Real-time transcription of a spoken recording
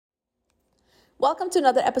Welcome to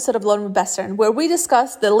another episode of Learn with Bestern, where we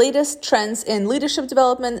discuss the latest trends in leadership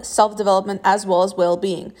development, self-development, as well as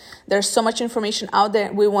well-being. There's so much information out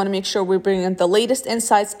there. We want to make sure we bring in the latest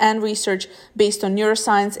insights and research based on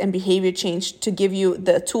neuroscience and behavior change to give you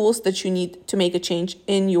the tools that you need to make a change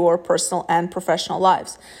in your personal and professional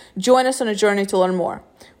lives. Join us on a journey to learn more.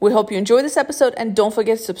 We hope you enjoy this episode, and don't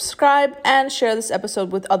forget to subscribe and share this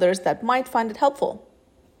episode with others that might find it helpful.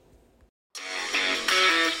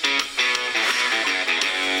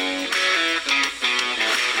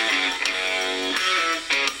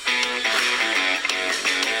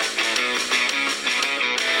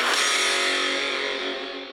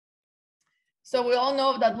 So we all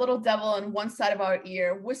know that little devil on one side of our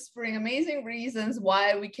ear whispering amazing reasons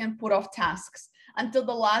why we can put off tasks until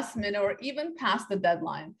the last minute or even past the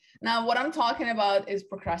deadline. Now, what I'm talking about is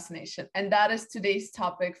procrastination, and that is today's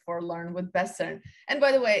topic for Learn with Bestern. And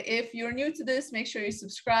by the way, if you're new to this, make sure you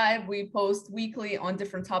subscribe. We post weekly on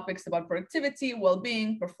different topics about productivity,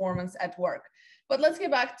 well-being, performance at work. But let's get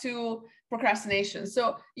back to procrastination.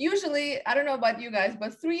 So usually, I don't know about you guys,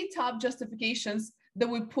 but 3 top justifications that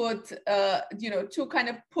we put, to kind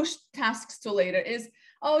of push tasks to later is,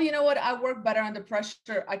 oh, you know what, I work better under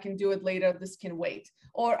pressure, I can do it later, this can wait.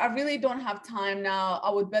 Or I really don't have time now, I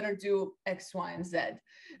would better do X, Y, and Z.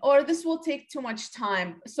 Or this will take too much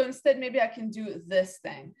time, so instead maybe I can do this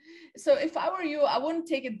thing. So if I were you, I wouldn't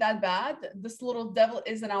take it that bad. This little devil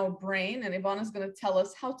is in our brain, and Ivana is going to tell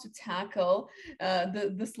us how to tackle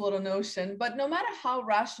this little notion. But no matter how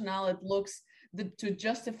rational it looks, to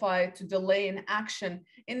justify, to delay an action,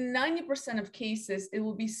 in 90% of cases, it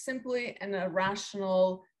will be simply an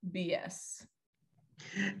irrational BS.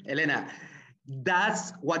 Elena,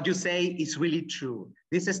 that's what you say is really true.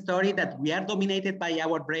 This is a story that we are dominated by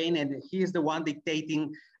our brain, and he is the one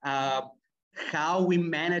dictating how we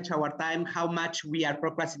manage our time, how much we are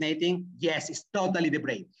procrastinating. Yes, it's totally the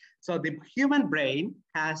brain. So the human brain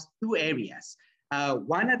has 2 areas.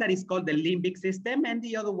 One that is called the limbic system, and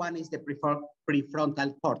the other one is the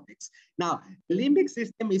prefrontal cortex. Now, the limbic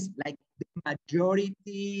system is like the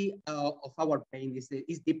majority of our brain, is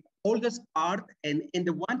the oldest part, and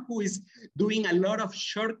the one who is doing a lot of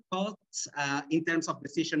shortcuts in terms of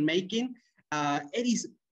decision making.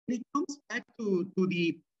 It comes back to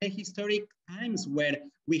the prehistoric times where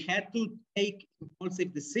we had to take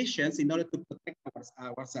impulsive decisions in order to protect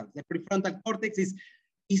ourselves. The prefrontal cortex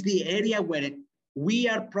is the area where we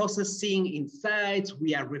are processing insights,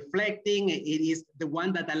 we are reflecting. It is the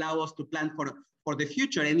one that allows us to plan for the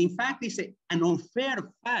future. And in fact, it's an unfair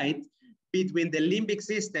fight between the limbic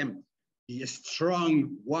system, the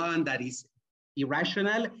strong one that is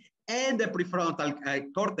irrational, and the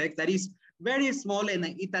prefrontal cortex that is very small, and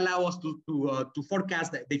it allows us to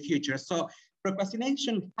forecast the future. So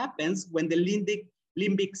procrastination happens when the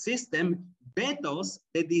limbic system vetoes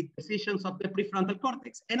the decisions of the prefrontal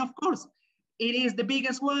cortex. And of course, it is the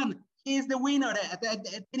biggest one. He is the winner at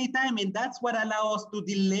any time. And that's what allows us to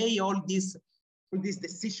delay all these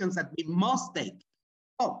decisions that we must take.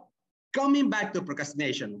 Oh, coming back to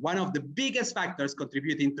procrastination, one of the biggest factors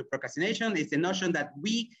contributing to procrastination is the notion that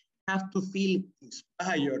we have to feel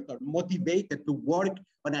inspired or motivated to work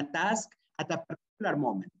on a task at a particular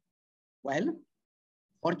moment. Well,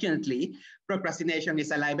 fortunately, procrastination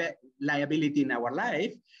is a liability in our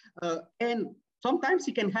life. And sometimes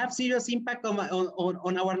it can have serious impact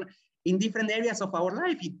in different areas of our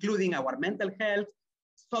life, including our mental health,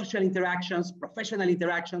 social interactions, professional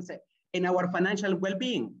interactions, and our financial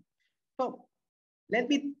well-being. So let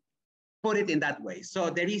me put it in that way. So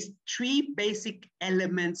there is 3 basic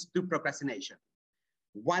elements to procrastination.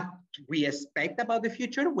 What we expect about the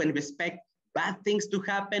future. When we expect bad things to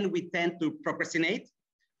happen, we tend to procrastinate.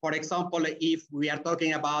 For example, if we are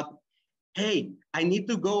talking about, hey, I need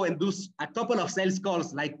to go and do a couple of sales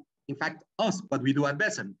calls, like, in fact, what we do at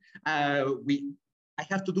Bestern. I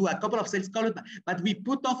have to do a couple of sales calls, but we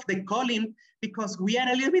put off the calling because we are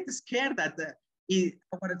a little bit scared that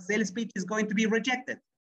our sales pitch is going to be rejected.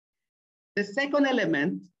 The second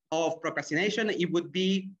element of procrastination, it would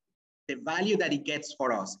be the value that it gets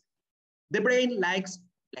for us. The brain likes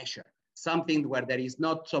pleasure, something where there is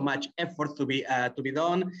not so much effort to be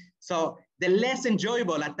done. So the less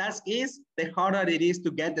enjoyable a task is, the harder it is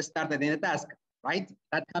to get started in a task, right?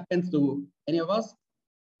 That happens to any of us?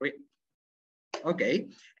 Okay.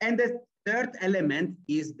 And the third element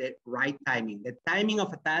is the right timing. The timing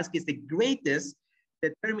of a task is the greatest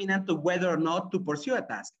determinant of whether or not to pursue a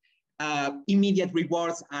task. Immediate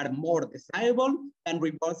rewards are more desirable, and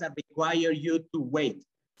rewards that require you to wait.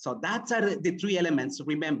 So that's the 3 elements.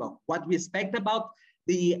 Remember, what we expect about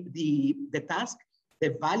the task,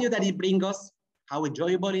 the value that it brings us, how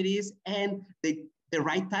enjoyable it is, and the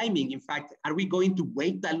right timing. In fact, are we going to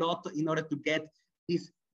wait a lot in order to get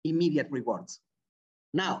these immediate rewards?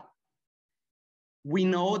 Now, we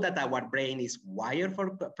know that our brain is wired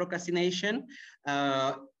for procrastination,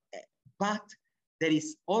 but there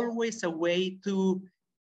is always a way to,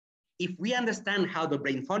 if we understand how the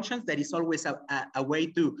brain functions, there is always a way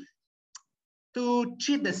to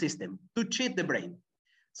cheat the system, to cheat the brain.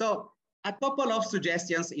 So a couple of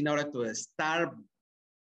suggestions in order to start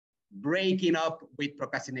breaking up with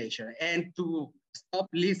procrastination and to stop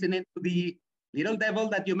listening to the little devil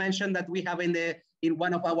that you mentioned that we have in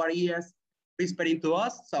one of our ears whispering to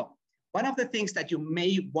us. So one of the things that you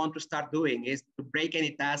may want to start doing is to break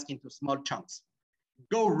any task into small chunks.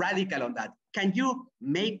 Go radical on that. Can you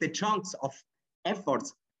make the chunks of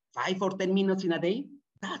efforts 5 or 10 minutes in a day?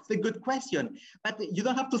 That's a good question. But you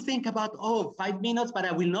don't have to think about, oh, 5 minutes, but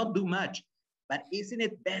I will not do much. But isn't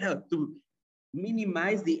it better to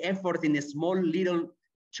minimize the effort in a small little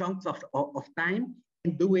chunks of time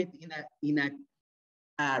and do it in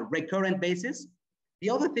a recurrent basis? The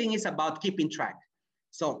other thing is about keeping track.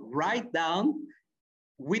 So write down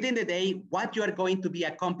within the day what you are going to be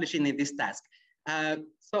accomplishing in this task.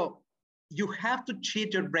 So you have to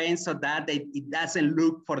cheat your brain so that it doesn't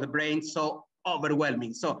look for the brain so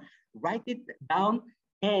overwhelming. So write it down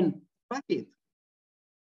and track it.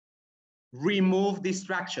 Remove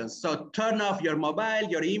distractions. So turn off your mobile,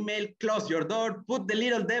 your email, close your door, put the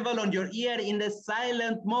little devil on your ear in the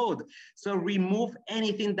silent mode. So remove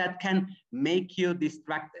anything that can make you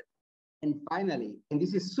distracted. And finally, and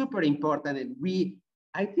this is super important, and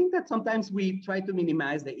I think that sometimes we try to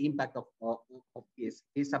minimize the impact of this,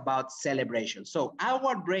 is about celebration. So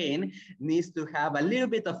our brain needs to have a little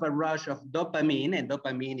bit of a rush of dopamine, and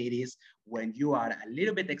dopamine it is when you are a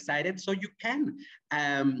little bit excited. So you can,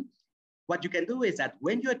 what you can do is that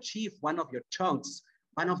when you achieve one of your chunks,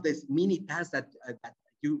 one of these mini tasks that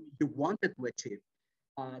you wanted to achieve,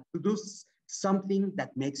 to do something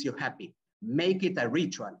that makes you happy, make it a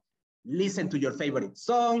ritual. Listen to your favorite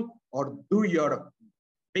song, or do your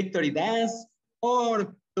victory dance,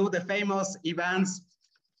 or do the famous Ivan's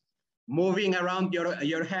moving around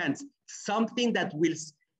your hands. Something that will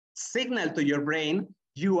signal to your brain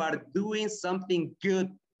you are doing something good,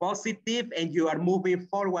 positive, and you are moving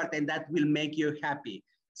forward, and that will make you happy.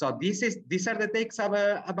 So these are the takes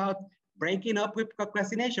about breaking up with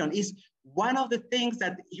procrastination. Is one of the things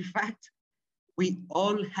that, in fact, we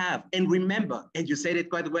all have. And remember, and you said it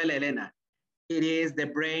quite well, Elena, it is the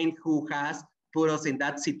brain who has put us in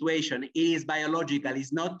that situation. It is biological.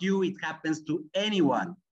 It's not you. It happens to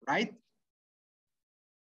anyone, right?